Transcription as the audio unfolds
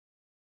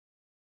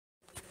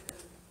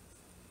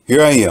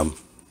Here I am,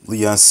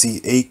 Leon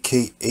C,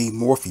 aka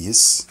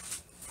Morpheus.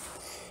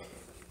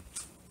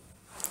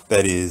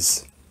 That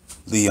is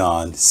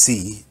Leon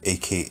C,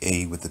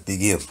 aka with the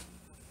big M.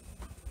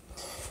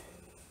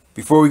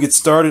 Before we get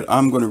started,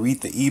 I'm going to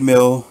read the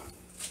email,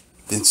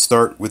 then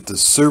start with the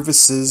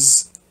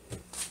services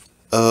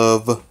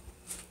of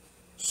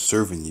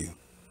serving you.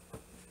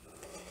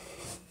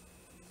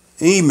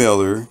 An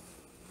emailer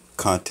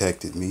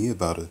contacted me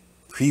about a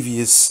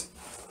previous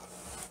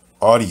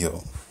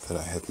audio that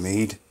I have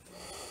made.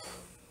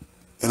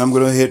 And I'm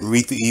going to go ahead and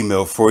read the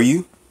email for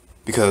you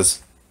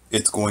because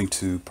it's going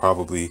to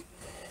probably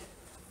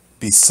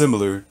be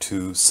similar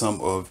to some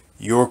of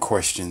your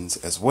questions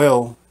as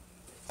well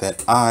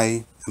that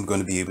I am going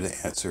to be able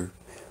to answer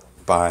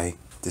by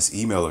this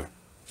emailer.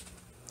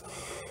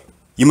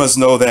 You must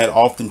know that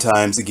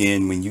oftentimes,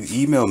 again, when you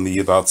email me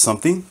about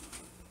something,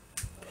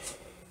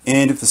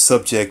 and if the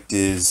subject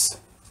is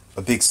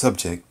a big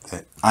subject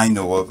that I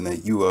know of and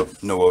that you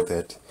know of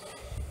that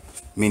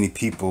many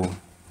people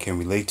can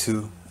relate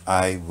to,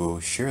 I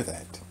will share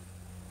that.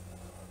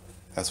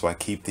 That's why I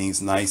keep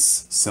things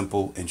nice,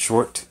 simple, and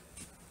short,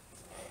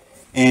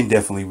 and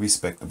definitely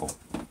respectable.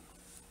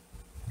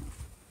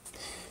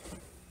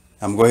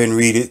 I'm going to go ahead and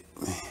read it.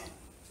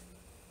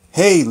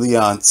 Hey,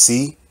 Leon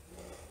C.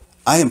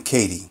 I am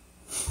Katie.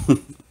 I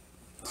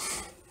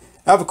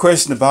have a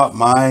question about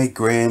my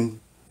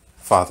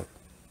grandfather.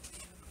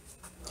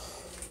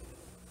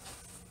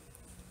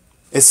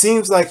 It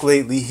seems like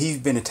lately he's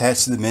been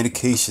attached to the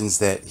medications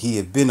that he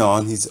had been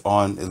on. He's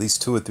on at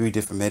least 2 or 3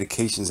 different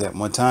medications at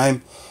one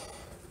time,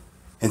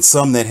 and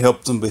some that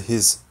helped him with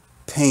his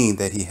pain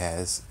that he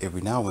has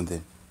every now and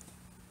then.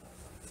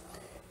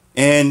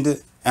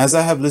 And as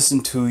I have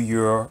listened to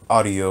your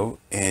audio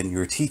and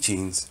your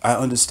teachings, I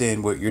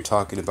understand what you're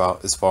talking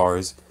about as far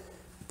as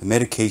the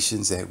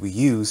medications that we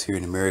use here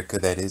in America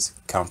that is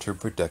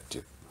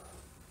counterproductive.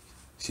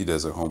 She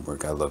does her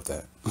homework. I love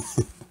that.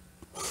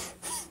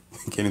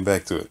 Getting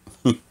back to it.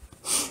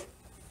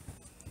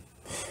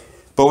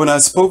 But when I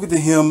spoke to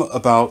him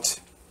about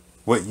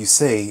what you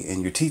say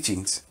in your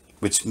teachings,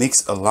 which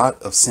makes a lot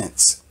of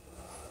sense,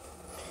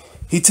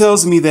 he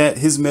tells me that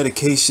his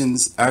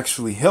medications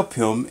actually help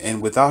him,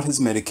 and without his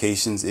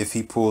medications, if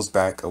he pulls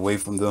back away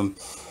from them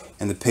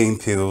and the pain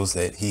pills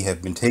that he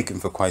had been taking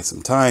for quite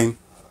some time,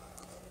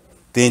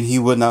 then he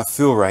would not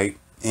feel right,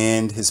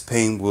 and his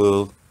pain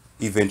will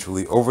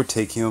eventually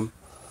overtake him,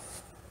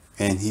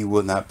 and he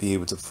will not be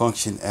able to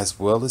function as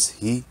well as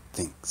he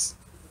thinks.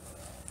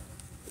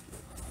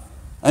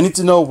 I need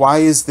to know, why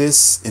is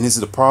this, and is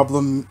it a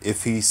problem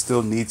if he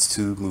still needs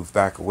to move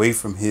back away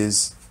from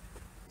his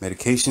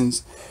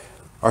medications,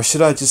 or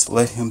should I just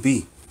let him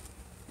be?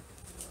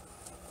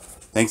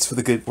 Thanks for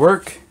the good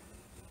work.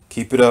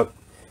 Keep it up.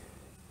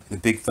 And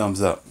a big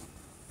thumbs up.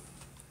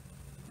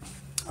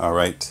 All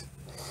right.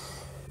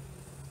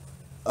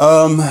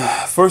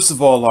 First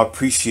of all, I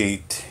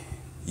appreciate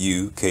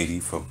you, Katie,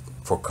 for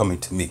coming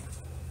to me.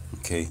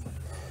 Okay.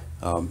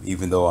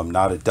 Even though I'm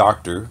not a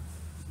doctor,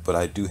 but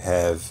I do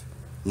have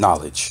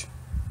knowledge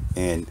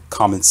and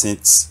common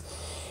sense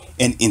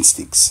and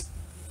instincts.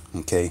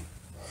 Okay.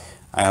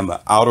 I am an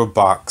outer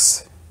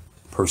box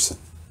person.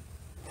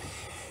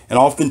 And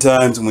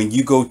oftentimes when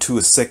you go to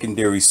a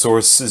secondary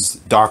sources,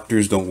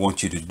 doctors don't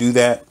want you to do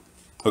that.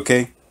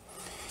 Okay.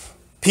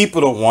 People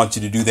don't want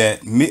you to do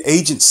that.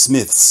 Agent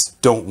Smiths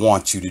don't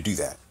want you to do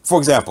that. For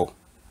example,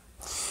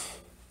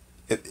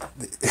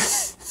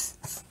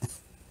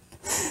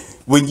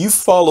 when you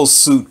follow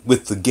suit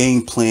with the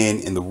game plan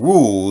and the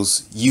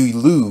rules, you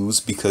lose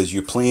because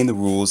you're playing the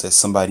rules that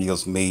somebody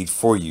else made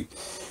for you.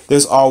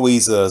 There's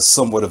always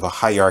somewhat of a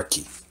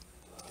hierarchy.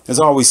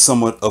 There's always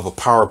somewhat of a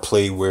power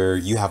play where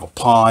you have a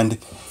pawn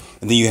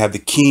and then you have the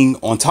king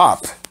on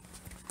top,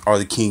 or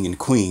the king and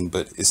queen,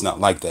 but it's not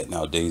like that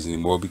nowadays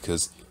anymore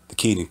because the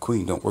king and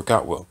queen don't work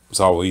out well. It's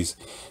always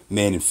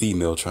man and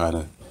female trying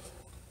to,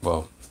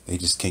 well, they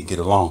just can't get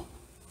along.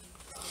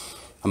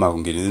 I'm not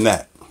going to get into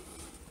that.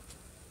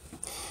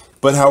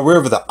 But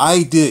however, the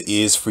idea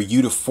is for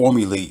you to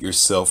formulate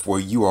yourself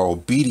where you are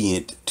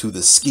obedient to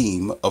the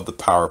scheme of the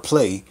power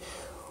play,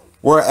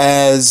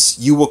 whereas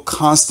you will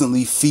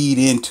constantly feed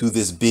into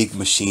this big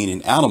machine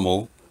and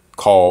animal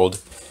called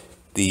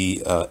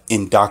the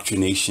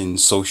indoctrination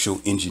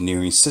social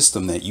engineering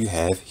system that you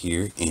have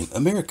here in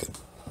America.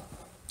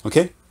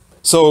 Okay,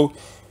 so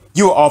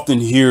you will often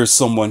hear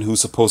someone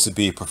who's supposed to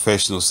be a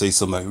professional say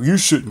something like, you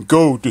shouldn't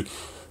go to,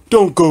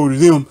 don't go to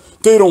them.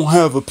 They don't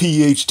have a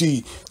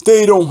PhD.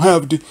 They don't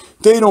have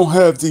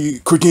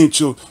the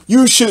credential.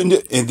 You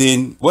shouldn't. And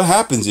then what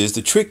happens is,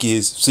 the trick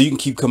is, so you can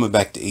keep coming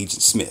back to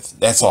Agent Smith.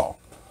 That's all.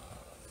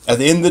 At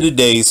the end of the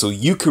day, so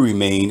you can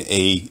remain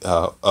a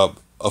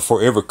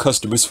forever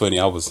customer. It's funny.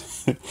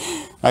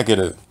 I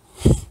can't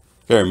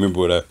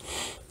remember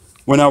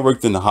when I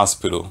worked in the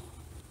hospital.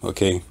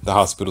 Okay, the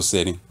hospital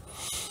setting.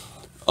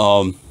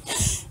 I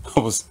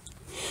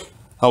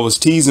was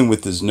teasing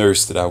with this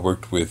nurse that I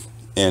worked with,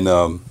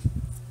 and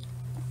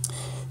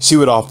she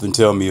would often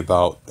tell me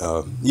about,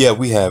 yeah,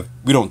 we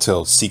don't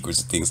tell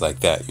secrets and things like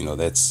that. You know,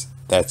 that's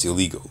that's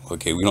illegal.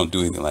 Okay, we don't do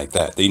anything like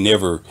that. They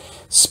never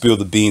spill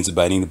the beans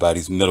about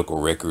anybody's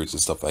medical records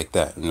and stuff like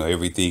that. You know,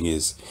 everything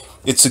is,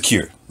 it's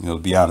secure. You know,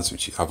 to be honest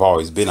with you, I've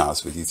always been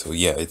honest with you. So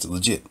yeah, it's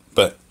legit.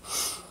 But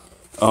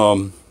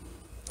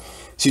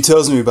she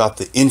tells me about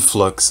the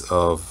influx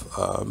of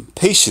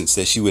patients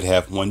that she would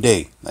have one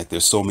day. Like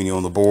there's so many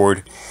on the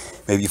board,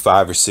 maybe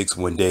 5 or 6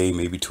 one day,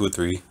 maybe 2 or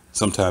 3,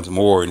 sometimes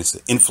more, and it's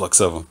the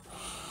influx of them.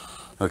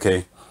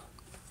 Okay.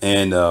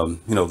 And,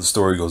 you know, the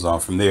story goes on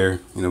from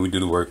there. You know, we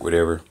do the work,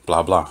 whatever,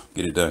 blah, blah,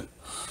 get it done.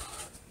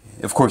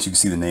 Of course, you can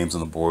see the names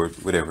on the board,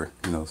 whatever,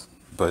 you know,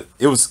 but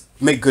it was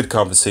make good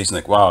conversation.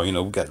 Like, wow, you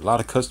know, we got a lot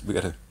of we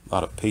got a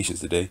lot of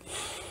patients today.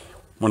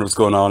 Wonder what's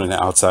going on in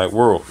the outside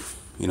world,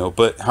 you know,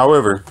 but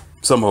however,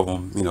 some of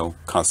them, you know,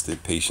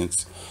 constant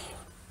patients,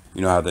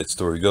 you know how that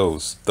story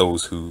goes.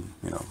 Those who,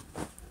 you know,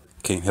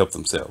 can't help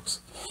themselves.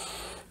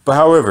 But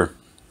however,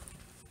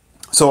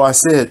 so I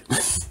said,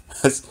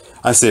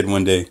 I said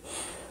one day,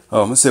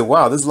 I said,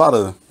 wow, there's a lot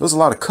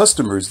of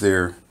customers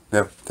there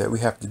that we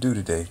have to do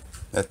today.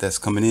 That's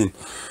coming in.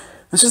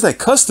 It's just like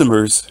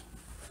customers.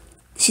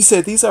 She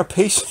said, these are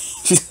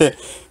patients. She said,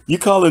 you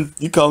calling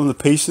the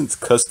patients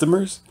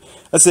customers?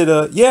 I said,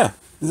 yeah.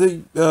 I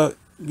said,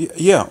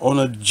 yeah, on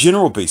a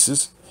general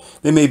basis.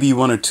 There may be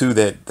 1 or 2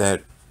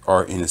 that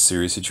are in a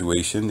serious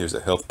situation. There's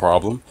a health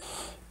problem,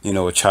 you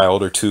know, a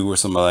child or 2 or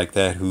something like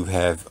that who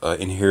have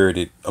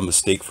inherited a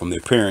mistake from their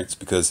parents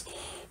because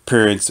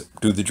parents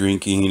do the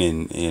drinking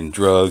and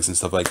drugs and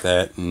stuff like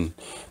that, and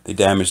they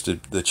damage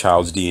the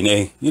child's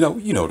DNA. You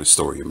know the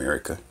story,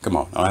 America. Come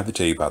on, I don't have to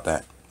tell you about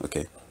that.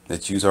 Okay,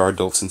 let's use our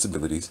adult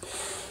sensibilities.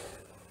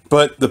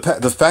 But the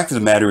fact of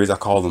the matter is, I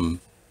call them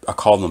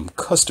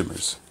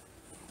customers.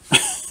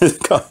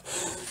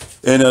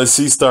 And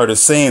she started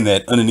saying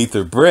that underneath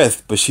her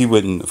breath, but she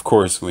wouldn't, of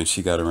course, when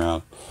she got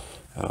around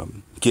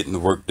getting the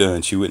work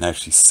done, she wouldn't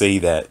actually say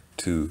that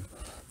to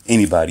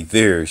anybody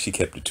there. She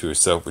kept it to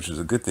herself, which was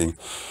a good thing.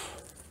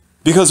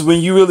 Because when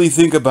you really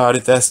think about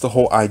it, that's the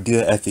whole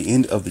idea at the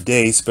end of the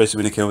day, especially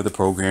when it came with the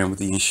program, with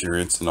the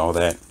insurance and all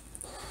that.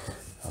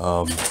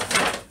 The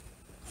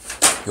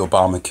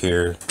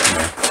Obamacare, you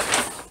know,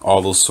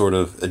 all those sort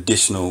of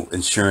additional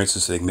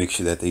insurances, so they make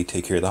sure that they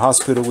take care of the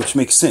hospital, which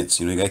makes sense.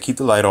 You know, you got to keep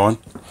the light on.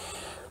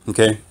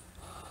 Okay.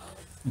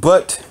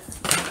 But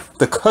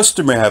the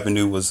customer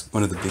avenue was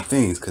one of the big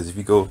things, because if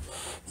you go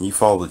and you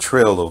follow the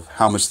trail of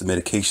how much the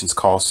medications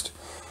cost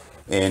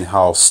and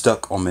how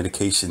stuck on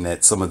medication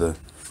that some of the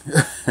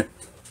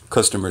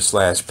customer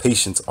 /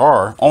 patients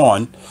are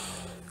on,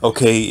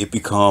 okay, it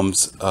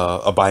becomes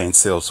a buy and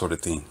sell sort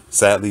of thing.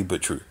 Sadly,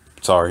 but true.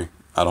 Sorry,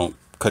 I don't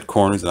cut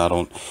corners,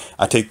 and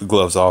I take the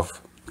gloves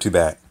off. Too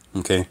bad.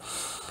 Okay.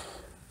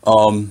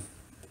 And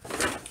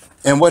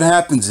what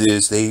happens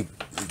is they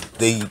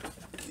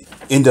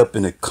end up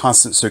in a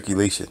constant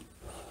circulation,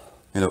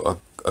 you know,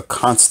 a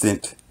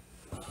constant,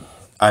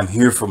 I'm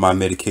here for my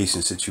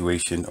medication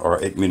situation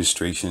or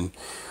administration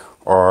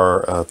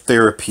or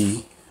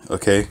therapy,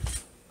 okay,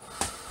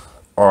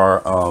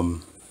 or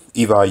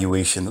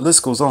evaluation. The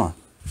list goes on.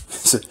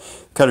 So,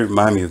 kind of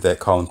remind me of that,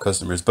 calling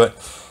customers. But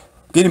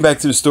getting back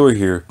to the story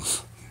here,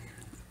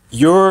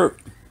 your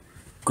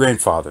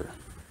grandfather.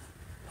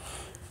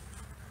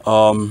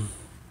 And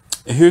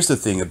here's the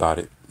thing about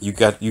it. You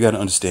got to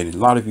understand it. A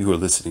lot of you who are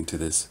listening to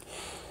this,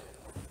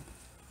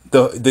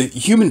 the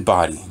human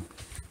body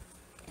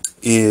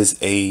is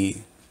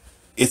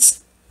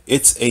it's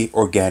a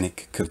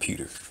organic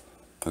computer.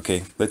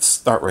 Okay, let's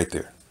start right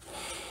there.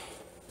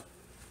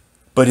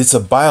 But it's a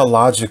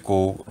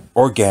biological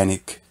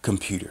organic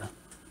computer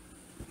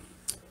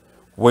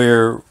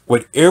where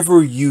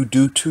whatever you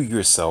do to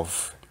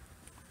yourself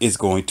is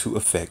going to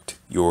affect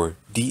your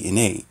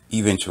DNA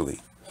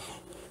eventually.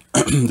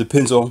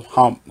 Depends on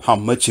how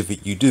much of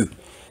it you do.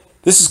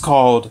 This is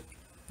called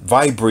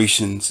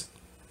vibrations,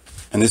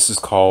 and this is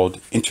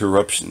called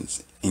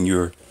interruptions in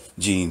your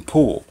gene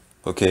pool.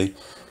 Okay,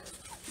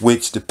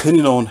 which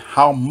depending on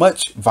how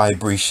much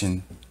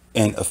vibration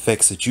and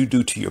effects that you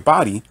do to your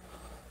body,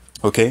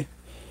 okay,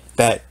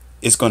 that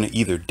is going to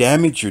either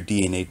damage your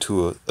DNA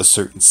to a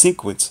certain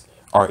sequence,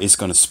 or it's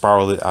going to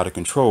spiral it out of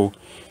control,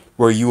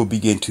 where you will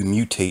begin to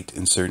mutate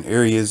in certain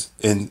areas.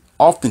 And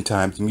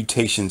oftentimes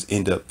mutations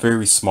end up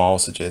very small,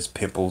 such as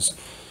pimples,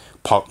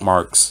 pock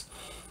marks,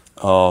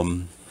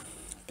 and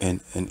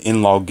an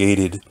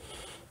elongated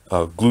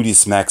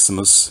gluteus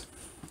maximus,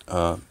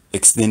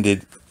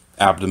 extended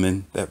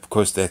abdomen. That, of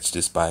course, that's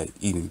just by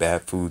eating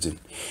bad foods and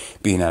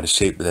being out of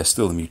shape, but that's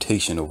still a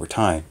mutation over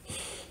time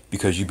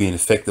because you're being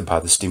affected by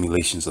the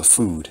stimulations of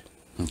food.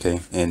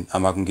 Okay, and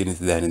I'm not gonna get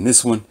into that in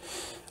this one.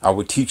 I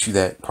would teach you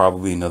that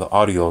probably in another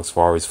audio as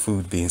far as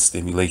food being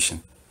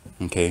stimulation.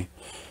 Okay,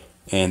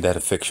 and that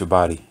affects your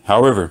body.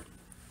 However,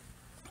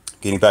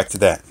 getting back to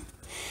that,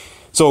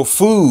 so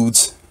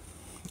foods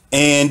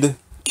and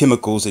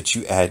chemicals that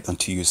you add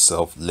unto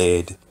yourself,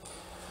 lead,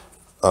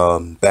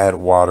 bad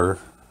water,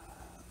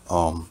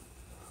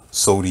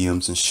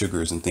 sodiums and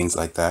sugars and things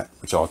like that,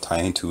 which all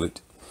tie into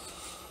it.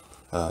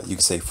 You can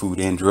say food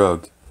and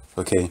drug.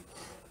 Okay.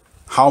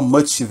 how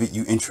much of it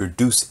you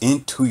introduce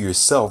into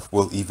yourself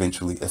will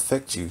eventually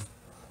affect you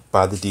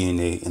by the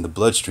DNA in the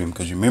bloodstream.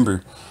 Because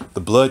remember, the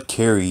blood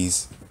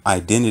carries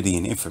identity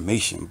and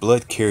information.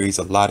 Blood carries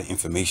a lot of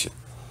information.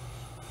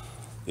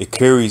 It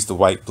carries the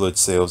white blood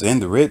cells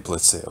and the red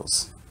blood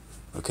cells,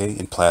 okay,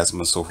 and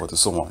plasma and so forth and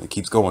so on. It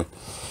keeps going.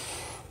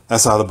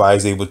 That's how the body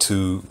is able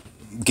to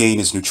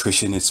gain its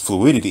nutrition, its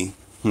fluidity,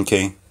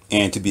 okay,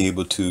 and to be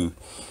able to,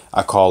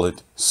 I call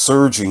it,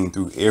 surging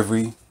through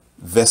every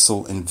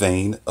vessel and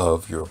vein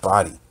of your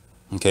body,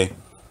 okay.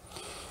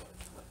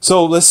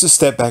 So let's just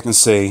step back and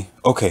say,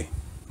 okay,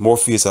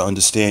 Morpheus, I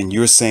understand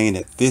you're saying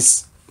that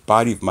this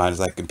body of mine is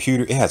like a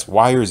computer. It has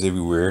wires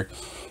everywhere,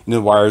 and the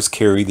wires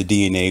carry the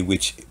DNA,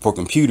 which for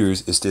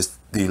computers is just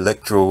the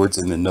electrodes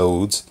and the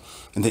nodes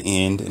and the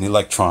end and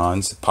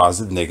electrons,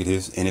 positive,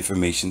 negatives, and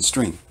information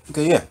stream.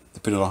 Okay, yeah,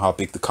 depending on how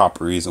big the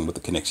copper is and what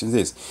the connections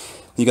is.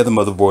 You got the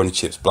motherboard and the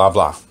chips, blah,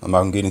 blah. I'm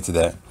not gonna get into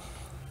that.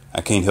 I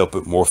can't help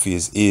it.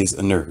 Morpheus is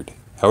a nerd.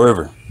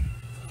 However,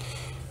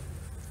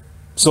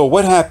 so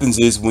what happens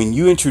is when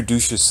you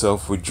introduce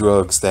yourself with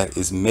drugs that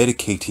is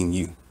medicating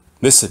you,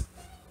 listen,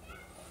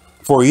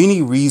 for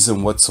any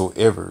reason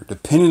whatsoever,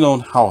 depending on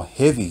how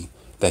heavy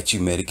that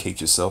you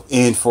medicate yourself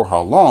and for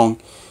how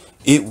long,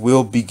 it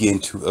will begin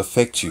to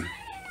affect you.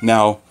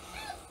 Now,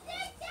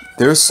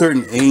 there are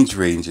certain age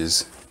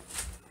ranges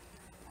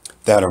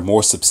that are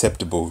more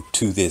susceptible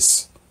to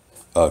this,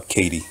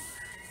 Katie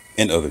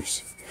and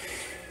others.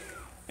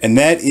 And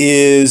that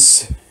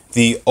is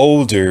the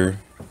older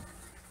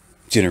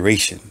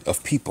generation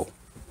of people.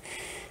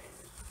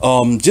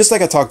 Just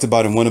like I talked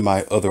about in one of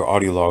my other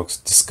audio logs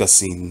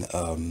discussing,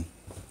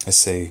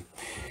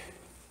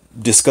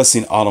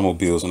 discussing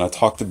automobiles. And I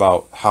talked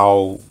about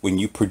how when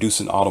you produce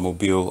an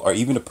automobile or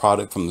even a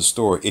product from the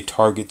store, it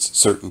targets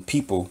certain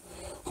people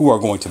who are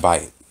going to buy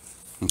it.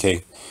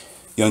 Okay.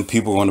 Young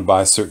people are going to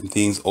buy certain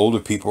things. Older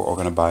people are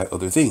going to buy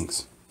other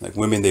things. Like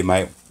women, they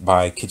might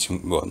buy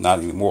kitchen. Well, not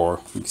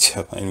anymore. I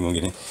ain't gonna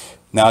get in.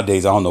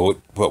 Nowadays, I don't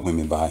know what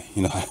women buy.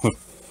 You know,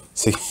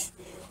 see,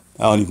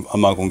 I'm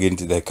not gonna get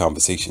into that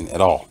conversation at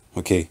all.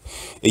 Okay,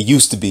 it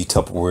used to be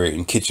Tupperware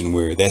and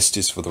kitchenware. That's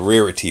just for the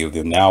rarity of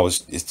them. Now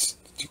it's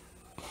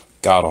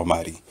God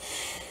Almighty.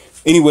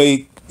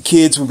 Anyway,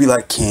 kids will be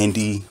like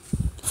candy,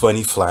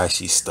 funny,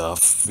 flashy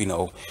stuff. You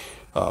know,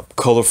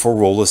 colorful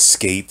roller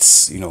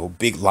skates. You know,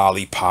 big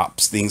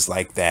lollipops, things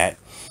like that.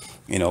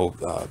 You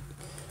know.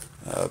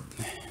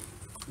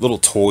 Little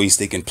toys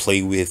they can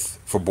play with.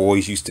 For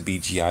boys used to be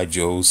G.I.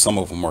 Joes. Some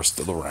of them are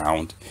still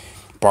around.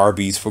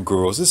 Barbies for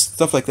girls. It's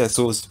stuff like that.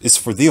 So it's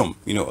for them.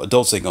 You know,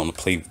 adults ain't gonna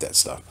play with that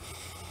stuff.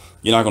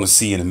 You're not gonna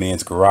see in a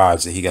man's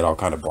garage that he got all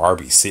kind of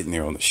Barbies sitting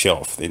there on the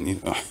shelf. And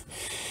you know,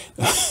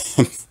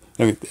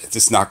 I mean, it's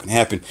just not gonna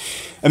happen.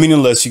 I mean,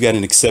 unless you got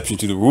an exception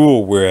to the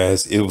rule,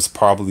 whereas it was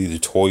probably the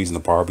toys and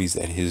the Barbies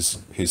that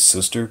his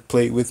sister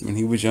played with when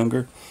he was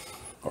younger,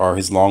 or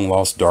his long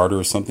lost daughter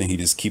or something. He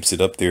just keeps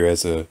it up there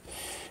as an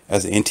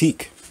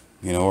antique,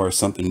 you know, or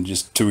something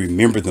just to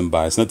remember them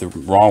by. There's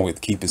nothing wrong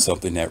with keeping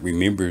something that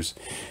remembers,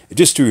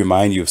 just to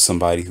remind you of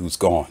somebody who's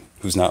gone,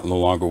 who's no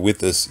longer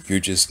with us. You're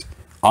just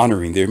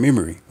honoring their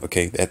memory.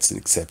 Okay, that's an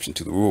exception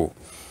to the rule.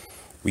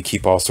 We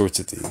keep all sorts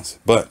of things,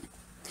 but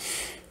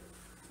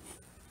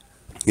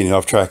getting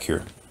off track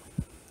here.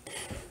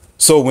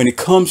 So when it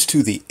comes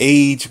to the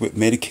age with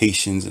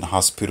medications and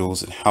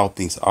hospitals and how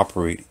things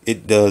operate,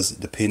 it does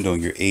depend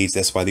on your age.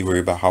 That's why they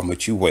worry about how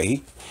much you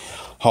weigh,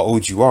 how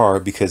old you are,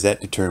 because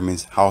that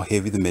determines how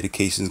heavy the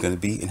medication is going to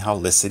be and how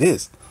less it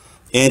is.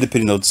 And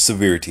depending on the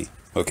severity,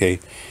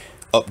 okay?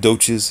 Up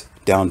doses,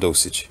 down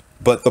dosage.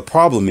 But the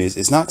problem is,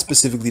 it's not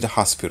specifically the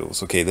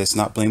hospitals, okay? Let's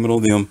not blame it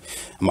on them.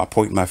 I'm not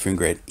pointing my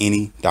finger at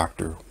any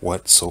doctor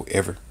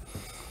whatsoever.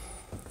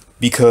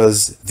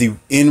 Because the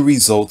end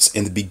results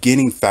and the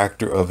beginning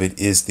factor of it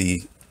is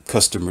the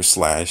customer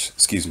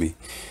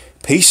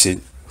 /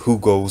 patient who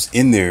goes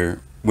in there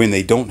when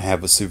they don't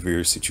have a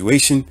severe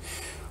situation,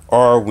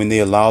 or when they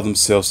allow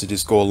themselves to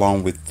just go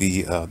along with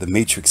the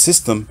matrix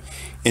system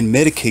and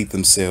medicate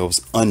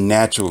themselves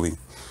unnaturally.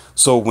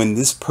 So when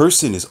this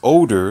person is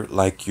older,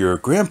 like your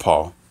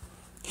grandpa,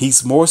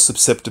 he's more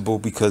susceptible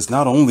because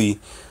not only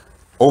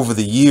over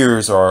the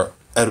years or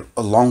at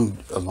a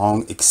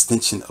long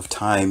extension of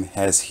time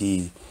has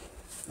he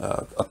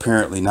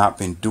apparently not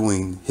been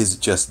doing his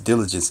just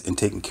diligence in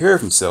taking care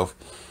of himself.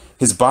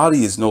 His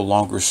body is no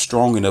longer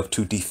strong enough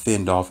to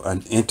defend off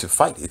and to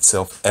fight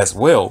itself as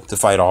well, to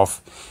fight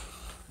off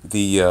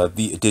the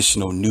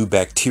additional new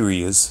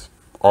bacterias,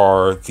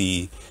 or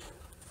to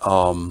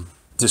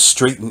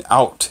straighten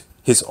out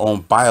his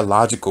own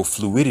biological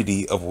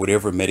fluidity of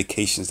whatever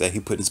medications that he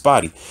put in his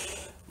body.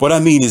 What I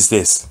mean is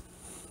this.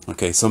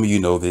 Okay, some of you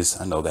know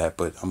this, I know that,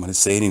 but I'm going to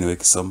say it anyway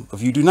because some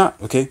of you do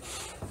not, okay?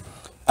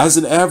 As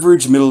an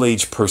average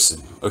middle-aged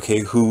person, okay,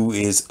 who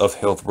is of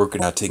health,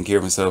 working out, taking care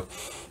of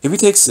himself, if he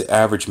takes the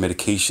average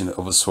medication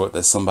of a sort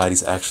that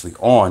somebody's actually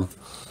on,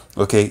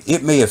 okay,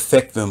 it may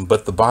affect them,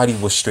 but the body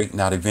will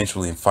straighten out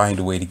eventually and find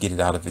a way to get it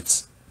out of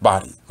its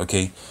body,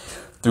 okay,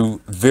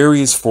 through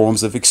various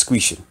forms of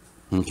excretion,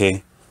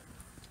 okay?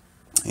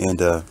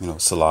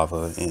 and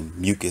saliva and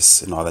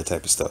mucus and all that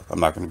type of stuff. I'm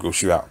not going to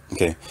gross you out,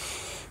 okay?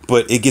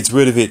 But it gets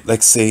rid of it,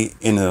 like say,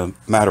 in a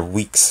matter of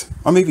weeks,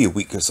 or maybe a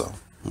week or so.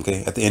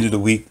 Okay, at the end of the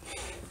week,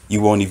 you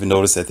won't even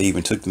notice that they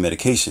even took the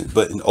medication.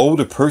 But an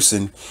older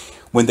person,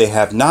 when they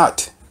have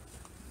not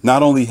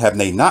only have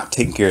they not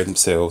taken care of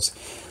themselves,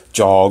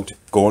 jogged,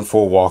 going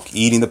for a walk,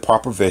 eating the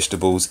proper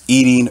vegetables,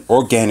 eating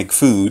organic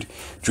food,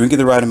 drinking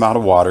the right amount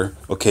of water,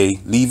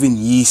 okay, leaving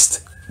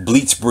yeast,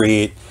 bleached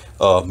bread,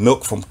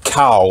 milk from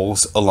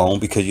cows alone,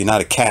 because you're not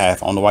a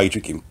calf. I don't know why you're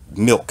drinking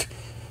milk.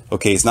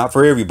 Okay, it's not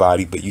for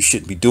everybody, but you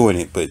shouldn't be doing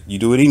it, but you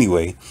do it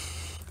anyway.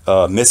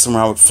 Messing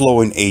around with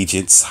flowing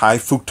agents, high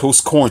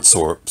fructose corn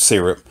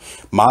syrup,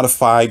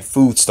 modified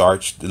food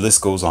starch, the list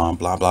goes on,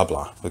 blah, blah,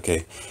 blah.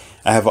 Okay,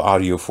 I have an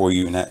audio for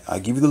you, and I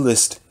give you the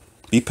list.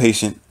 Be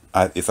patient.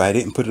 If I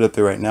didn't put it up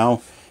there right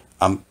now,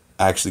 I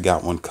actually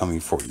got one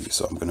coming for you.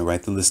 So I'm going to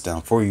write the list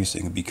down for you so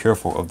you can be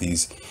careful of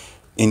these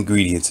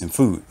ingredients in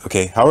food.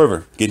 Okay,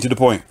 however, getting to the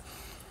point.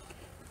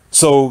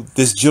 So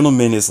this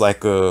gentleman is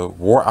like a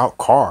wore out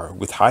car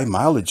with high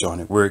mileage on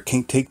it where it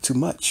can't take too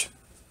much.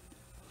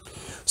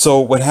 So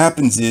what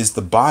happens is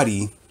the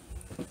body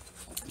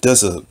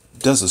does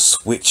a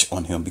switch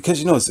on him,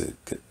 because it's a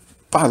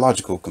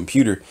biological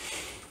computer.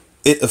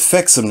 It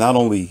affects him not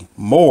only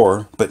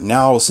more, but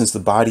now since the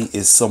body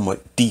is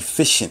somewhat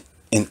deficient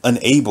and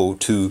unable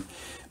to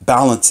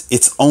balance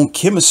its own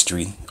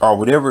chemistry or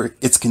whatever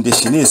its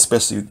condition is,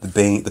 especially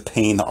the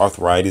pain, the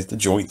arthritis, the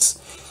joints,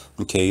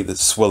 okay, the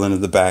swelling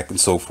of the back and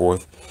so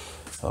forth,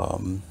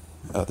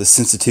 the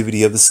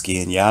sensitivity of the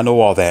skin. Yeah, I know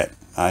all that.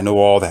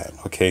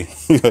 Okay.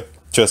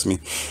 Trust me.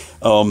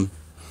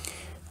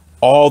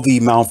 All the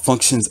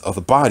malfunctions of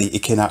the body,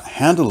 it cannot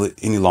handle it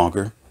any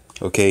longer.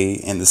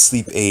 Okay. And the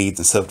sleep aids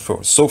and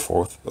so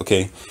forth.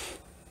 Okay.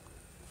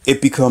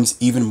 It becomes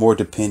even more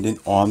dependent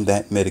on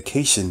that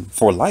medication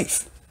for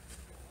life.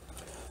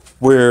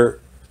 Where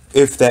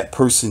if that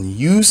person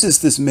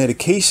uses this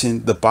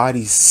medication, the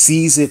body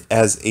sees it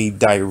as a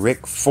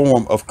direct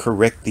form of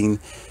correcting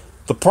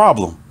the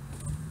problem.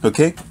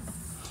 Okay.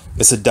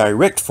 It's a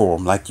direct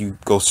form, like you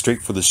go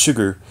straight for the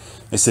sugar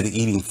instead of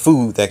eating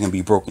food that can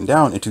be broken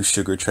down into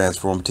sugar,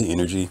 transformed to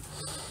energy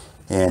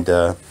and,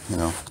 to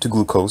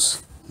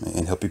glucose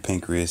and help your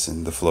pancreas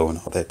and the flow and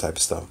all that type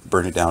of stuff.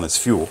 Burn it down as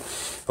fuel.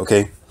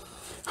 Okay.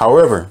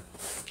 However,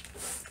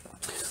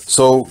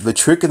 so the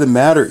trick of the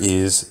matter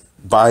is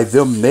by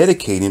them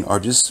medicating or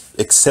just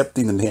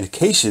accepting the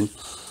medication,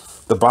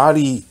 the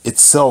body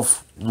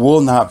itself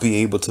will not be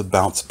able to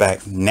bounce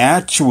back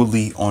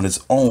naturally on its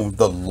own.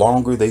 The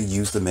longer they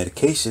use the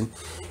medication,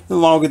 the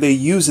longer they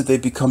use it, they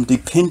become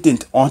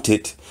dependent on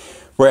it.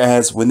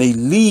 Whereas when they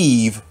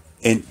leave,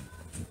 and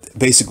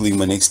basically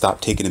when they stop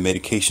taking the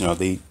medication or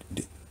they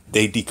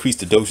decrease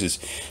the doses,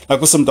 like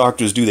what some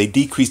doctors do, they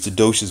decrease the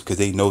doses because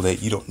they know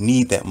that you don't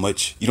need that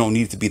much. You don't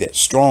need it to be that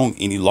strong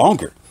any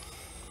longer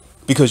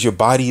because your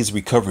body is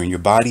recovering. Your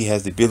body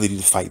has the ability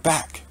to fight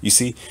back. You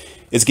see,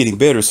 it's getting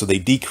better. So they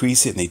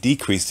decrease it and they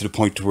decrease to the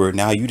point to where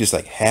now you just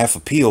like half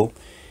a pill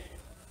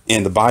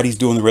and the body's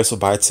doing the rest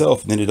by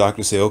itself. And then the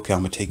doctor say, okay,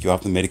 I'm going to take you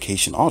off the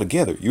medication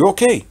altogether. You're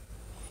okay.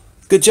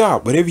 Good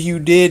job. Whatever you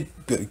did,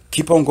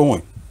 keep on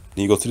going.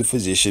 Then you go to the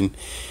physician.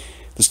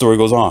 The story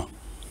goes on.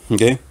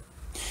 Okay.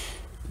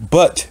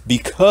 But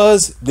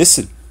because,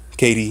 listen,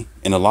 Katie,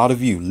 and a lot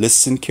of you,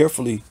 listen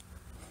carefully.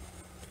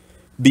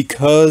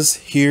 Because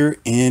here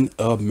in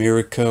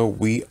America,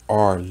 we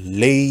are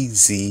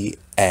lazy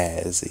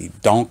as a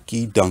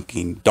donkey.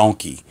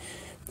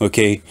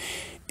 Okay.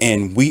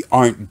 And we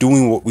aren't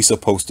doing what we're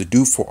supposed to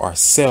do for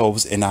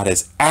ourselves and not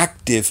as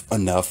active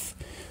enough.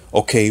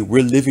 Okay.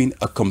 We're living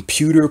a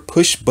computer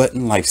push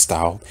button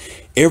lifestyle.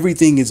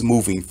 Everything is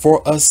moving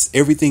for us.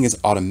 Everything is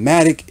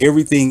automatic.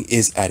 Everything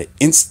is at an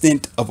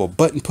instant of a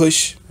button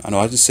push. I know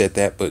I just said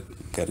that, but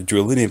got to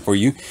drill it in for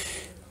you.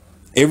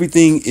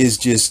 Everything is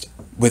just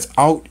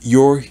without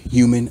your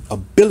human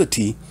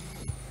ability.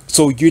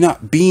 So you're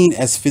not being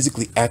as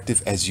physically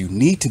active as you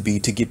need to be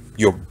to get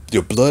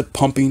your blood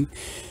pumping,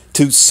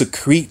 to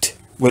secrete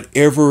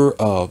whatever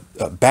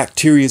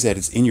bacteria that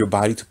is in your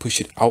body, to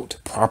push it out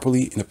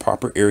properly in the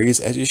proper areas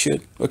as you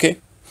should. Okay.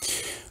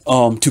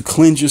 To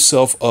cleanse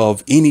yourself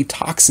of any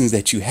toxins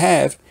that you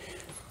have.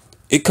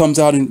 It comes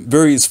out in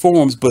various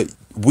forms, but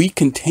we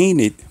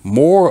contain it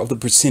more of the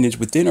percentage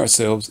within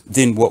ourselves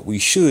than what we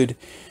should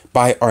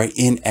by our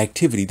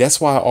inactivity.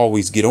 That's why I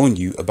always get on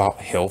you about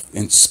health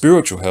and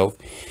spiritual health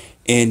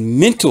and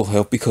mental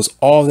health, because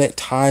all that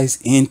ties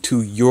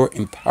into your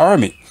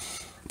empowerment,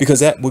 because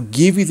that will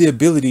give you the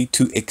ability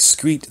to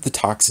excrete the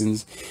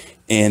toxins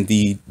and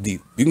the you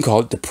can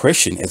call it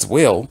depression as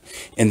well,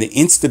 and the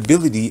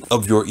instability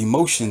of your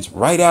emotions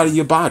right out of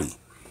your body,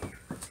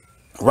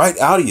 right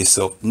out of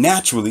yourself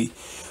naturally,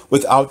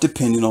 without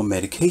depending on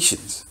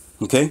medications.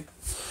 Okay.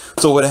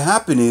 So what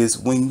happened is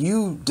when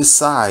you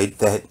decide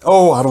that,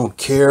 oh, I don't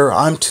care,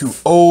 I'm too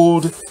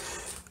old,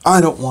 I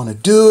don't want to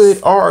do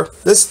it, or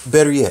that's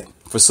better yet,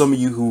 for some of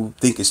you who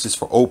think it's just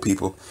for old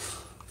people,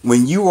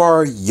 when you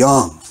are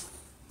young,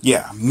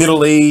 yeah,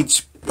 middle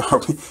age,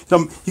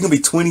 You can be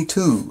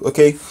 22,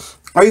 okay,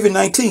 or even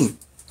 19.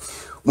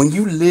 When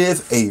you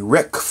live a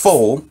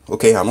wreckful,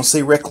 okay, I don't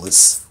say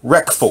reckless,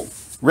 wreckful,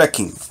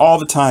 wrecking, all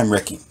the time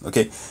wrecking,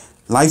 okay,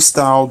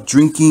 lifestyle,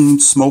 drinking,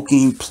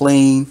 smoking,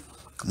 playing,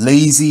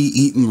 lazy,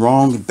 eating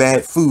wrong and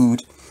bad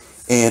food,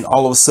 and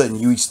all of a sudden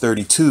you reach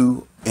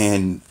 32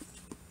 and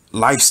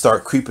life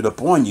start creeping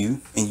up on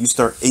you and you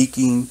start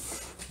aching,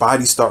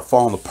 body start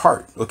falling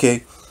apart,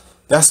 okay?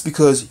 That's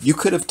because you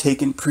could have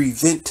taken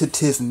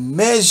preventative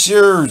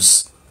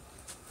measures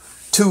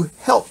to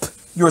help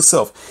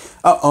yourself.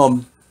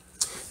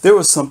 There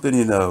was something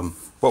in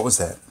what was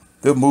that?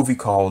 The movie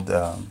called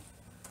what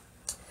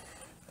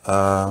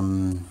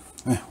am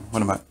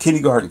I?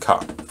 Kindergarten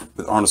Cop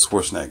with Arnold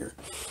Schwarzenegger.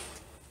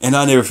 And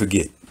I'll never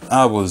forget.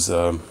 I was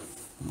how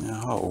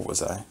old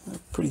was I?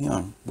 Pretty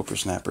young,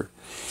 whippersnapper.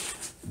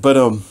 But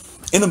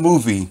in the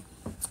movie,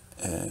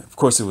 of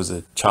course, it was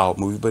a child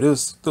movie, but it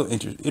was still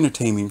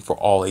entertaining for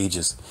all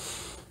ages.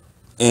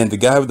 And the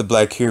guy with the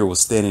black hair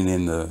was standing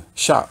in the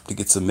shop to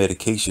get some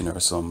medication or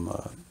some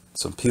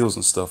pills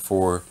and stuff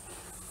for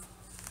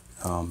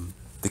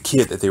the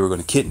kid that they were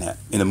going to kidnap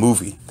in the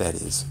movie, that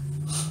is.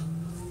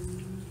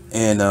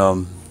 And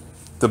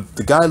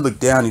the guy looked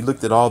down. He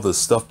looked at all the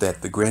stuff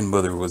that the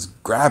grandmother was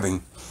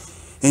grabbing,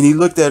 and he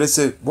looked at it and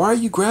said, "Why are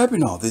you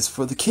grabbing all this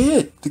for the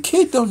kid? The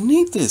kid don't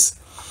need this."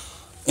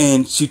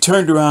 And she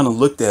turned around and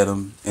looked at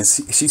him, and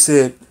she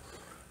said,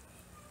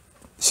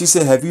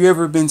 "Have you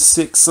ever been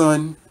sick,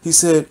 son?" He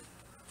said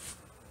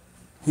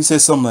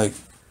something like,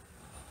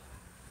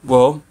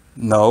 "Well,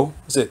 no."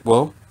 I said,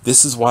 "Well,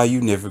 this is why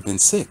you've never been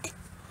sick."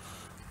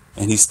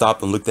 And he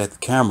stopped and looked at the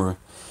camera.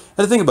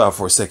 I had to think about it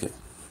for a second.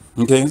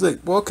 Okay, he's like,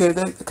 "Well, okay,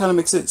 that kind of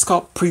makes sense." It's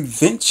called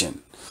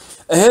prevention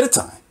ahead of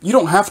time. You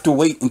don't have to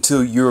wait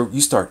until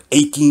you start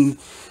aching,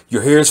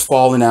 your hair's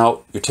falling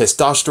out, your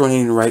testosterone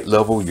ain't in the right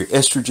level, your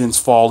estrogen's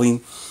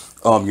falling,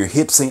 your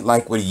hips ain't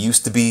like what it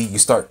used to be. You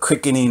start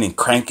cricketing and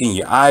cranking,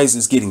 your eyes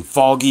is getting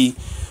foggy.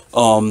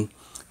 You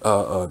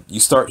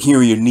start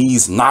hearing your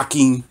knees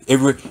knocking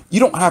everywhere. You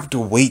don't have to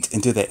wait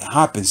until that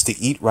happens to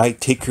eat right,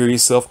 take care of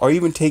yourself, or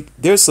even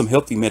there's some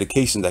healthy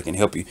medication that can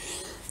help you.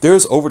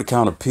 There's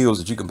over-the-counter pills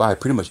that you can buy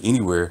pretty much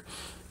anywhere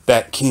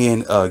that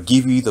can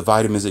give you the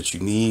vitamins that you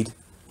need,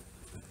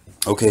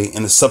 okay,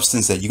 and the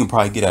substance that you can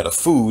probably get out of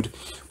food,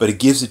 but it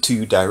gives it to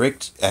you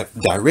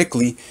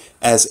directly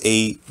as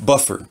a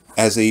buffer,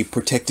 as a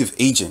protective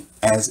agent,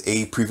 as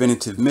a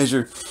preventative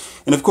measure.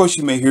 And of course,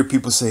 you may hear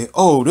people say,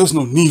 "Oh, there's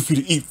no need for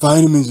you to eat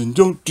vitamins, and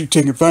don't do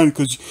taking vitamins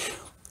because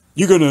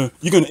you're gonna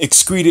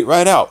excrete it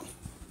right out.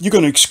 You're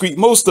gonna excrete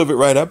most of it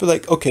right out." But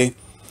like, okay.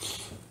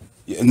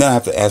 Now I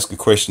have to ask a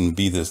question to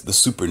be the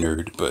super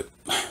nerd, but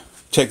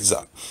check this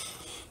out.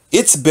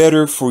 It's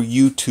better for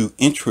you to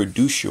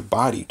introduce your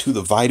body to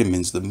the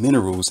vitamins, the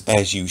minerals,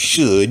 as you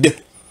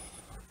should,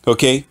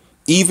 okay?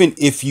 Even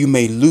if you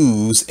may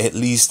lose at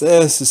least,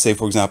 let's just say,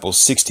 for example,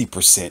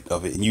 60%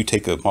 of it, and you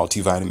take a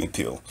multivitamin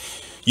pill.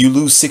 You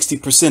lose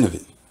 60% of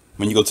it.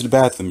 When you go to the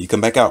bathroom, you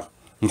come back out,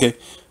 okay?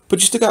 But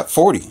you still got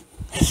 40.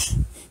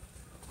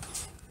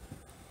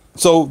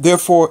 So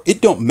therefore,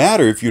 it don't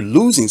matter if you're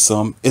losing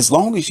some, as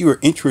long as you are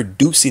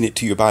introducing it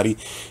to your body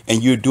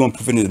and you're doing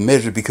preventative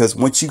measures. Because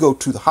once you go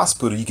to the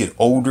hospital, you get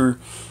older,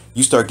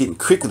 you start getting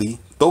crickly.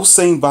 Those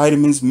same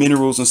vitamins,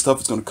 minerals, and stuff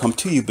is going to come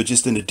to you, but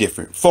just in a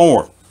different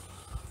form.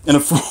 In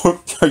a form,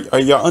 are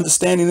y'all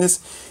understanding this?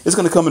 It's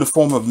going to come in the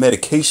form of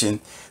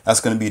medication. That's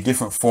going to be a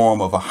different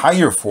form of a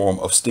higher form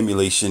of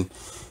stimulation,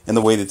 in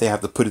the way that they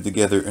have to put it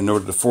together in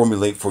order to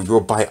formulate for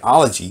your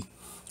biology.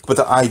 But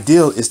the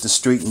ideal is to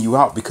straighten you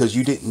out because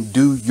you didn't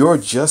do your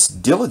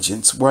just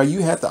diligence where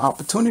you had the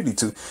opportunity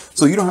to.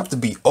 So you don't have to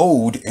be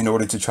old in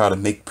order to try to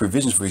make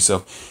provisions for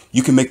yourself.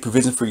 You can make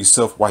provisions for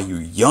yourself while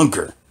you're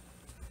younger.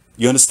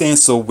 You understand?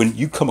 So when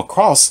you come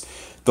across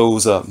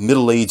those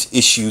middle-aged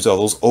issues or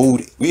those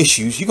old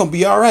issues, you're going to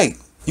be all right.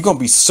 You're going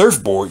to be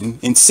surfboarding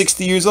and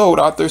 60 years old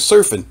out there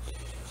surfing.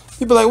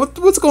 You'll be like,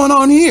 what's going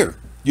on here?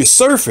 You're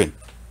surfing.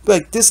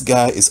 Like, this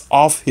guy is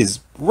off his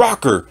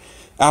rocker.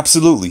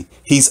 Absolutely.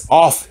 He's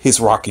off his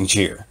rocking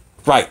chair.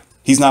 Right.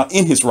 He's not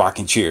in his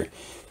rocking chair.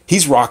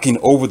 He's rocking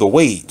over the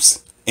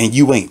waves, and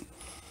you ain't.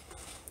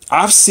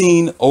 I've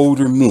seen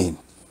older men.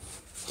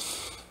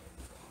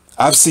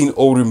 I've seen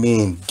older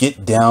men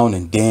get down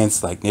and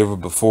dance like never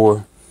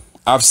before.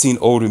 I've seen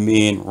older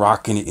men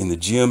rocking it in the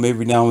gym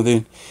every now and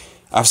then.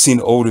 I've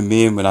seen older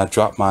men when I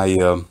drop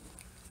my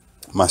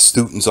my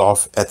students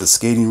off at the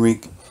skating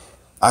rink.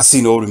 I've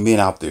seen older men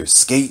out there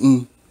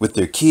skating with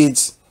their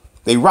kids.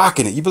 They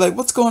rocking it. You be like,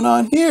 what's going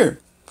on here?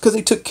 Because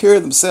they took care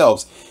of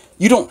themselves.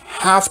 You don't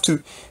have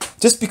to,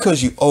 just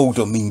because you're old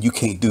don't mean you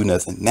can't do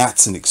nothing.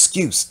 That's an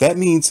excuse. That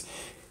means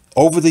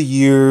over the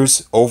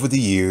years,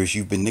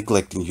 you've been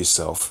neglecting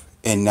yourself,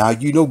 and now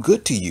you no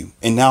good to you.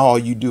 And now all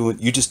you doing,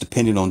 you're just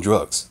dependent on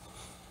drugs.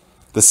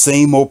 The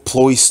same old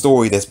ploy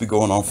story that's been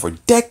going on for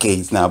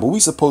decades now, but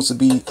we're supposed to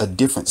be a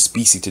different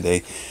species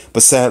today,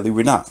 but sadly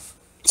we're not.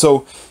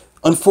 So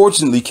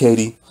unfortunately,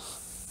 Katie,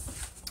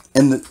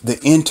 and the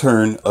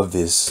intern of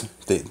this,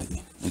 the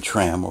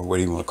tram, or what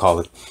do you want to call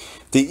it,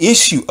 The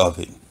issue of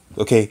it,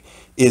 okay,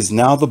 is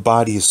now the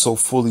body is so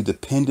fully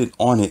dependent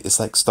on it. It's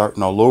like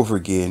starting all over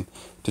again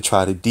to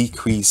try to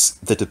decrease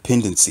the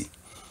dependency,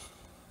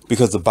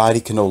 because the body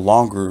can no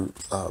longer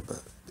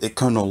it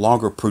can no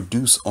longer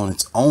produce on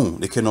its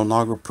own. It can no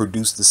longer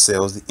produce the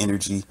cells, the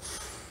energy,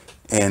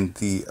 and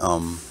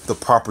the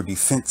proper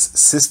defense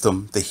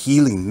system, the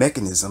healing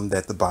mechanism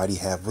that the body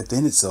have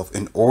within itself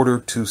in order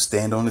to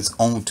stand on its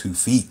own 2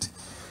 feet.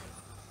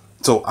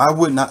 So I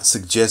would not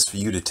suggest for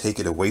you to take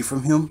it away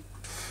from him.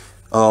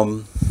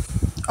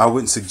 I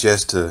wouldn't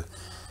suggest to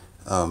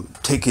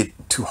take it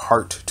to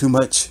heart too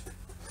much,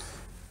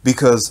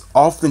 because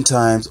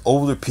oftentimes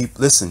older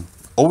people, listen,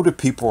 older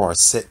people are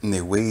set in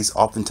their ways.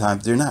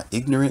 Oftentimes they're not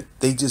ignorant.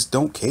 They just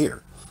don't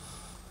care.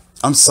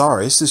 I'm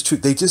sorry. It's just true.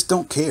 They just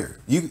don't care.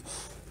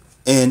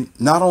 And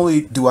not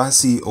only do I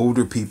see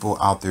older people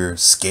out there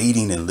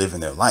skating and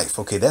living their life.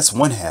 Okay, that's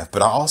one half.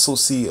 But I also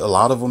see a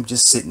lot of them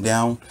just sitting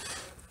down,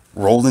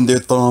 rolling their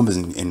thumbs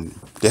and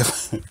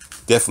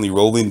definitely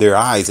rolling their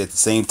eyes at the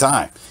same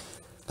time.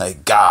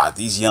 Like, God,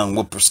 these young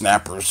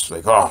whippersnappers,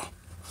 like, oh,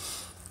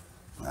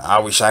 I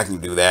wish I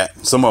can do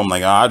that. Some of them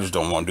like, oh, I just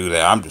don't want to do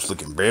that. I'm just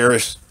looking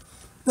embarrassed.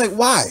 Like,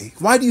 why?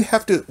 Why do you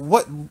have to?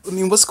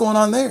 What's going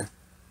on there?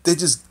 They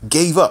just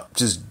gave up,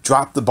 just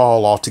dropped the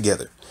ball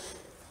altogether.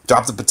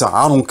 Dropped the baton.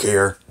 I don't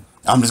care.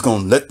 I'm just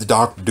going to let the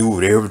doctor do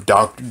whatever the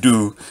doctor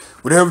do.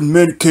 Whatever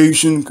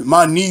medication.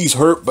 My knees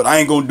hurt, but I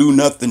ain't going to do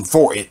nothing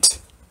for it.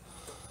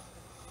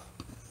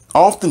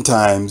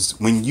 Oftentimes,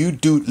 when you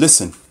do,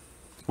 listen,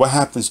 what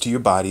happens to your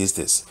body is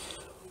this.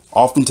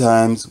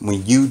 Oftentimes,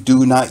 when you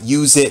do not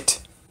use it,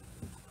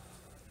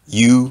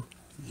 you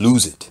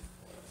lose it.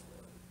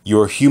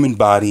 Your human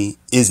body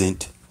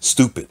isn't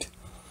stupid.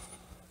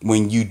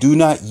 When you do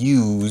not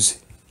use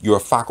your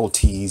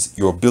faculties,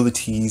 your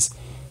abilities,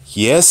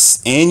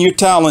 yes, and your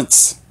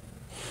talents,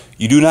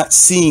 you do not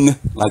sing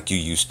like you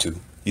used to.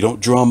 You don't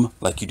drum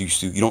like you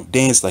used to. You don't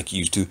dance like you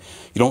used to.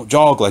 You don't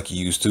jog like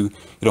you used to. You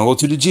don't go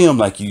to the gym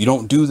like you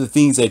don't do the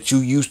things that you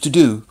used to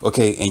do.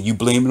 Okay, and you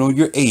blame it on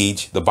your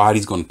age, the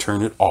body's going to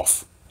turn it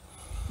off.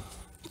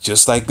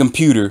 Just like a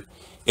computer,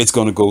 it's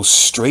going to go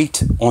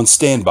straight on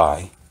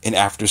standby, and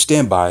after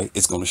standby,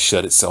 it's going to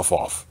shut itself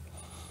off.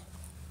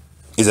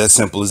 It's as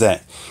simple as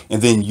that.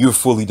 And then you're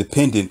fully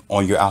dependent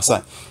on your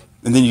outside.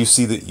 And then you'll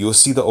see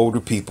the older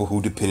people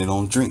who depended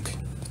on drink.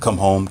 Come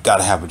home,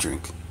 gotta have a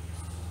drink.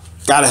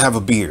 Gotta have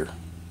a beer.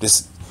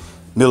 This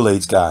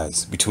middle-aged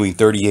guys between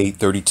 38,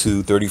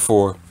 32,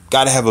 34,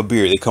 gotta have a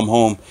beer. They come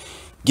home,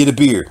 get a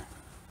beer.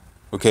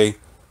 Okay?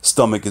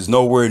 Stomach is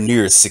nowhere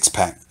near a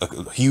 6-pack,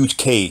 a huge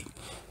keg.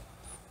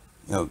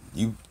 You know,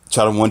 you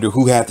try to wonder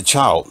who had the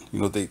child.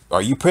 You know,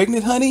 are you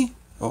pregnant, honey?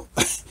 Oh,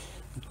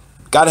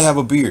 gotta have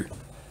a beer.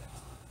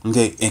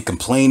 Okay, and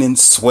complaining,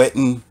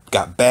 sweating,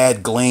 got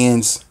bad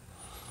glands.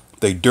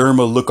 Their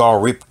derma look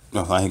all ripped.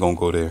 No, I ain't gonna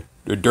go there.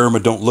 Their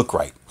derma don't look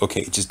right.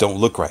 Okay, it just don't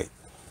look right.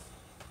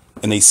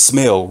 And they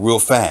smell real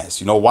fast.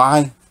 You know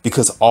why?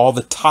 Because all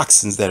the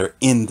toxins that are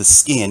in the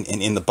skin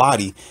and in the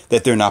body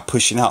that they're not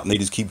pushing out, and they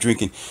just keep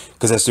drinking,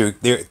 because that's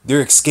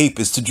their escape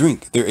is to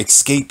drink. Their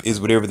escape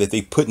is whatever that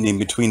they putting in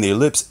between their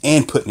lips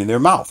and putting in their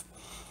mouth.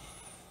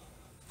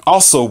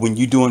 Also, when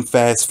you're doing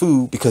fast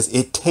food, because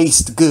it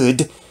tastes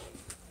good.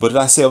 What did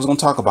I say I was going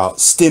to talk about?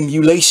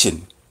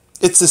 Stimulation.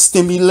 It's a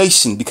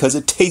stimulation because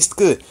it tastes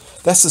good.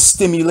 That's a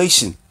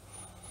stimulation.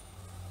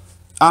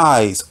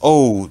 Eyes,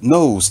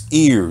 nose,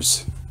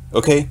 ears.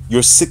 Okay?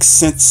 Your 6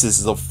 senses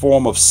is a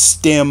form of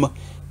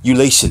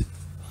stimulation.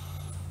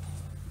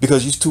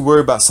 Because you're too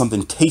worried about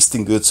something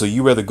tasting good, so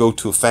you rather go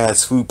to a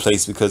fast food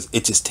place because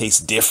it just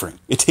tastes different.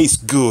 It tastes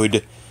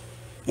good.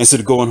 Instead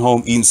of going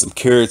home, eating some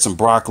carrots, some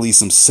broccoli,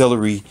 some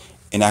celery,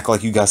 and act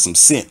like you got some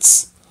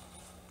sense.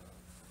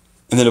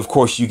 And then, of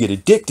course, you get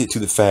addicted to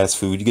the fast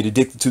food. You get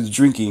addicted to the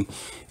drinking.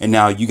 And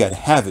now you got to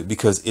have it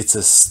because it's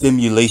a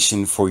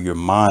stimulation for your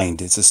mind.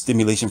 It's a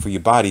stimulation for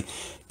your body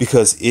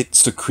because it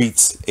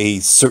secretes a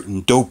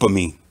certain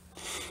dopamine.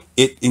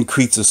 It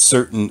increases a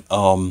certain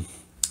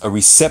a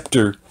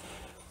receptor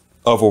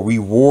of a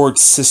reward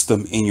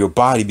system in your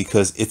body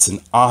because it's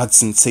an odd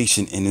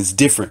sensation and it's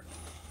different.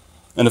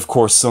 And of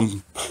course,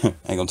 some, I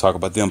ain't gonna talk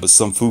about them, but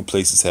some food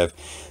places have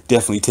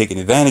definitely taken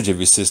advantage of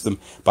your system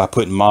by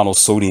putting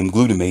monosodium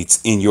glutamates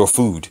in your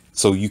food.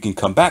 So you can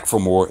come back for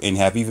more and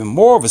have even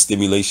more of a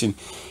stimulation.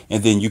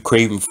 And then you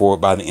craving for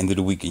it by the end of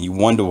the week. And you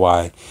wonder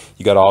why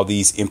you got all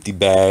these empty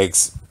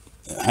bags,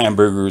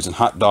 hamburgers and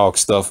hot dog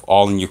stuff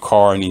all in your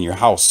car and in your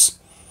house.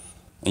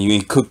 And you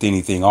ain't cooked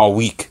anything all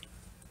week.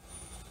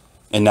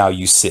 And now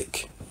you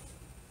sick.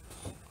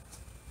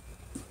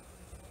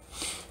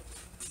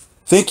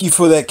 Thank you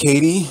for that,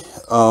 Katie.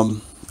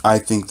 I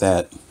think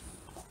that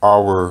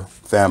our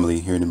family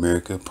here in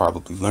America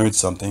probably learned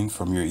something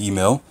from your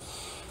email.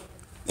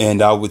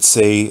 And I would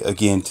say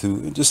again,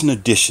 to just an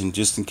addition,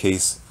 just in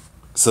case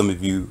some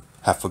of you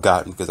have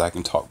forgotten, because I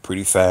can talk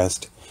pretty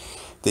fast.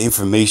 The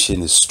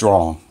information is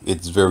strong.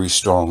 It's very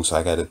strong. So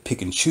I got to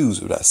pick and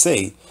choose what I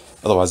say.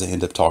 Otherwise I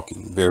end up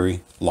talking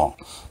very long.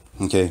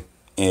 Okay.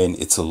 And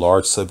it's a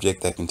large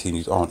subject that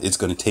continues on. It's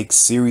going to take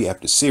series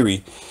after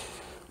series,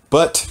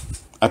 but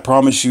I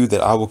promise you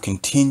that I will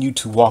continue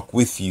to walk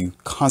with you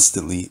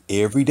constantly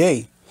every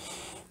day.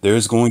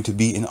 There's going to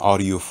be an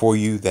audio for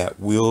you that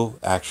will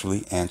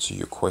actually answer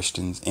your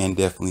questions, and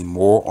definitely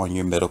more on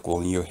your medical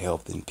and your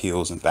health and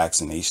pills and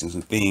vaccinations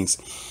and things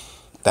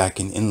that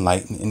can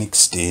enlighten and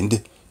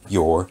extend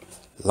your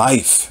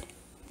life.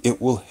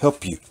 It will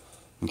help you.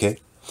 Okay.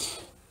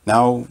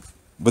 Now,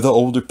 with the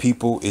older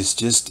people, it's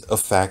just a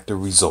fact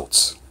of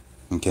results.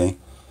 Okay.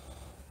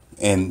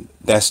 And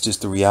that's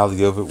just the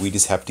reality of it. We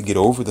just have to get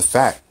over the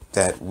fact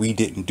that we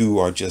didn't do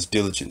our just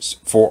diligence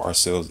for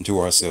ourselves and to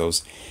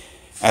ourselves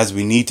as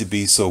we need to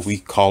be. So we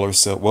call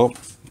ourselves, well,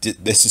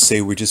 let's just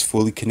say we're just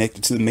fully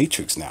connected to the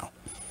matrix now.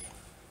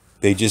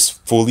 They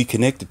just fully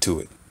connected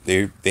to it.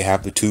 They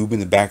have the tube in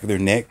the back of their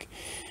neck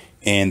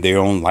and their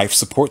own life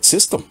support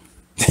system.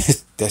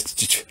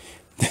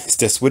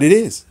 That's what it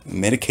is.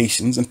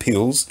 Medications and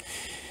pills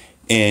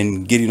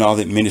and getting all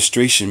the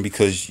administration,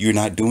 because you're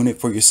not doing it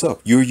for yourself.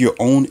 You're your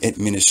own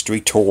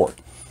administrator.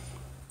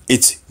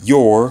 It's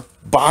your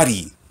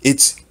body.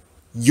 It's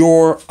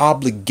your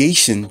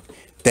obligation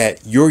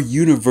that your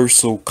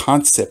universal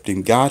concept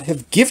and God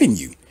have given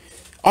you.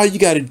 All you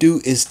got to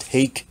do is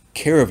take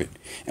care of it.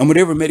 And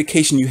whatever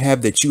medication you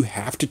have that you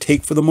have to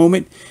take for the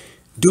moment,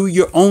 do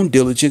your own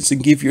diligence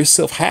and give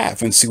yourself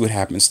half and see what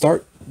happens.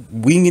 Start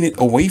winging it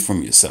away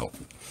from yourself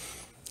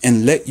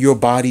and let your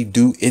body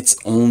do its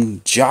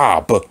own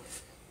job.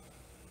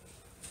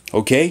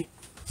 Okay?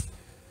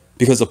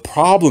 Because the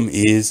problem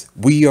is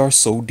we are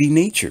so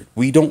denatured.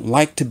 We don't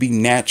like to be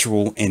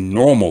natural and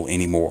normal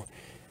anymore.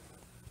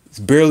 It's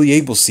barely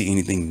able to see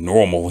anything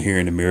normal here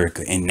in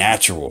America and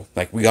natural.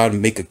 Like we got to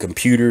make a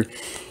computer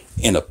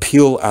and a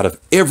pill out of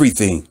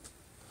everything.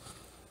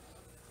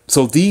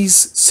 So these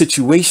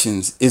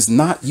situations is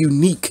not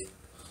unique.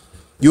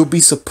 You'll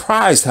be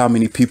surprised how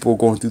many people are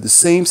going through the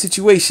same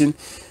situation,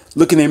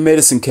 looking at their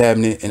medicine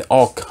cabinet and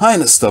all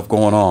kind of stuff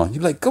going on.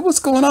 You're like, what's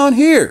going on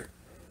here?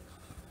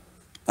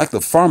 Like the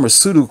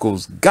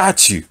pharmaceuticals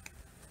got you.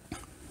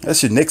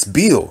 That's your next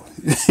bill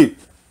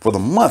for the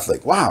month.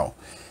 Like, wow.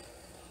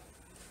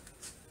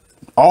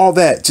 All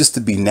that just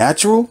to be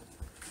natural.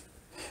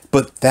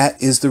 But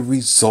that is the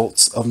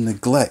results of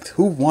neglect.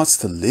 Who wants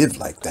to live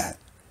like that?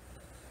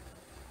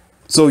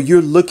 So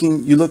you're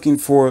looking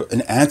for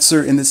an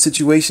answer in this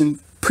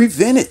situation.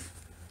 Prevent it.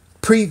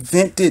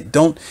 Prevent it.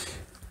 Don't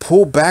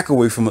pull back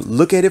away from it.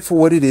 Look at it for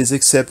what it is.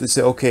 Accept it.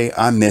 Say, okay,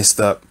 I messed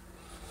up.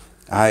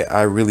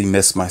 I really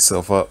messed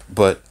myself up,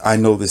 but I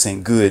know this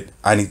ain't good.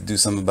 I need to do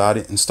something about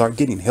it and start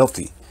getting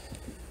healthy.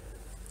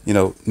 You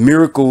know,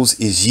 miracles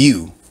is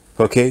you.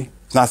 Okay.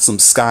 It's not some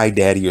sky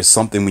daddy or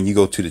something when you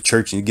go to the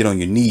church and you get on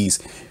your knees.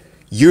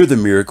 You're the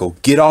miracle.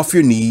 Get off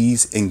your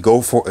knees and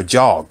go for a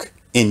jog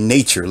in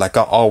nature. Like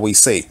I always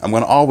say, I'm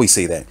going to always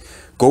say that.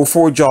 Go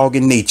for a jog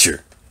in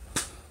nature.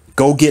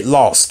 Go get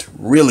lost.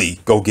 Really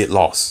go get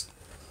lost.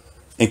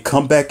 And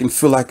come back and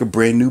feel like a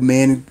brand new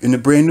man and a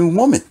brand new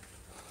woman.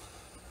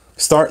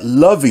 Start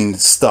loving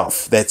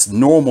stuff that's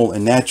normal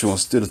and natural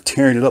instead of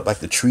tearing it up like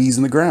the trees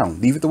in the ground.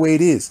 Leave it the way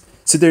it is.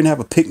 Sit there and have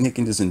a picnic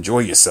and just enjoy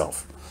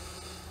yourself.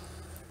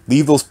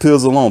 Leave those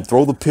pills alone.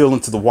 Throw the pill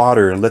into the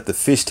water and let the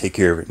fish take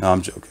care of it. No,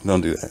 I'm joking.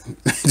 Don't do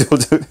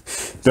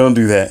that. Don't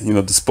do that. You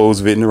know, dispose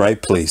of it in the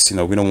right place. You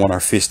know, we don't want our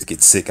fish to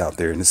get sick out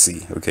there in the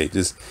sea. Okay,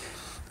 just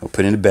put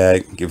it in the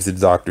bag, give it to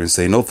the doctor and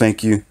say, no,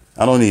 thank you.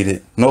 I don't need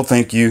it. No,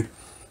 thank you.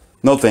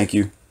 No, thank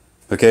you.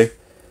 Okay?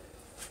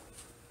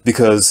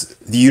 Because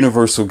the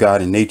universal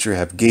God and nature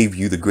have gave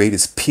you the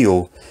greatest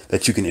pill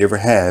that you can ever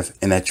have,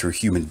 and that's your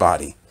human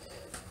body.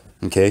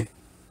 Okay?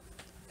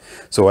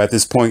 So at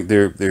this point,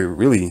 they're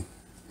really...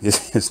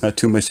 It's not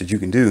too much that you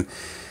can do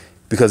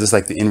because it's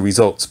like the end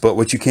results. But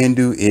what you can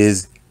do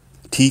is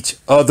teach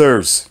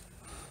others.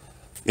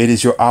 It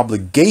is your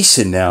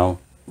obligation now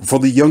for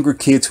the younger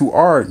kids who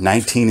are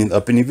 19 and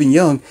up and even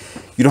young.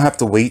 You don't have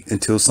to wait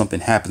until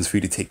something happens for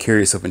you to take care of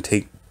yourself and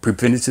take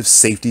preventative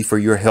safety for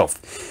your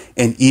health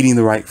and eating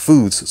the right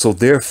foods. So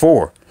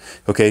therefore,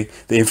 okay,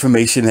 the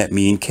information that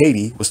me and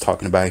Katie was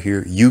talking about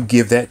here, you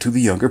give that to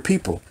the younger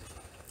people.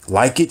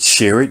 Like it,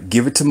 share it,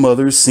 give it to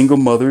mothers, single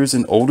mothers,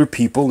 and older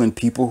people and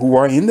people who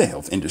are in the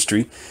health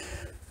industry.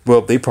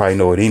 Well, they probably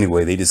know it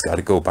anyway. They just got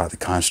to go by the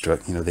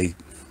construct. You know, they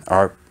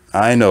are,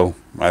 I know,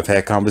 I've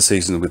had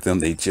conversations with them.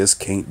 They just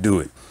can't do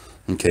it.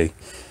 Okay.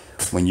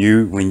 When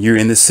you're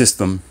in the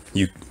system,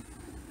 you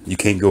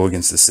can't go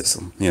against the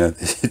system. You know,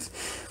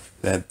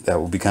 that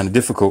will be kind of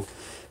difficult.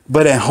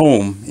 But at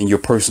home, in your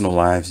personal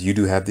lives, you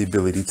do have the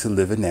ability to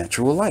live a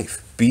natural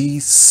life. Be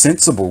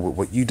sensible with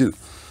what you do.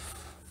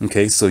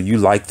 Okay, so you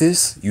like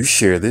this, you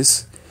share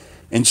this,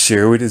 and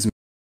share it as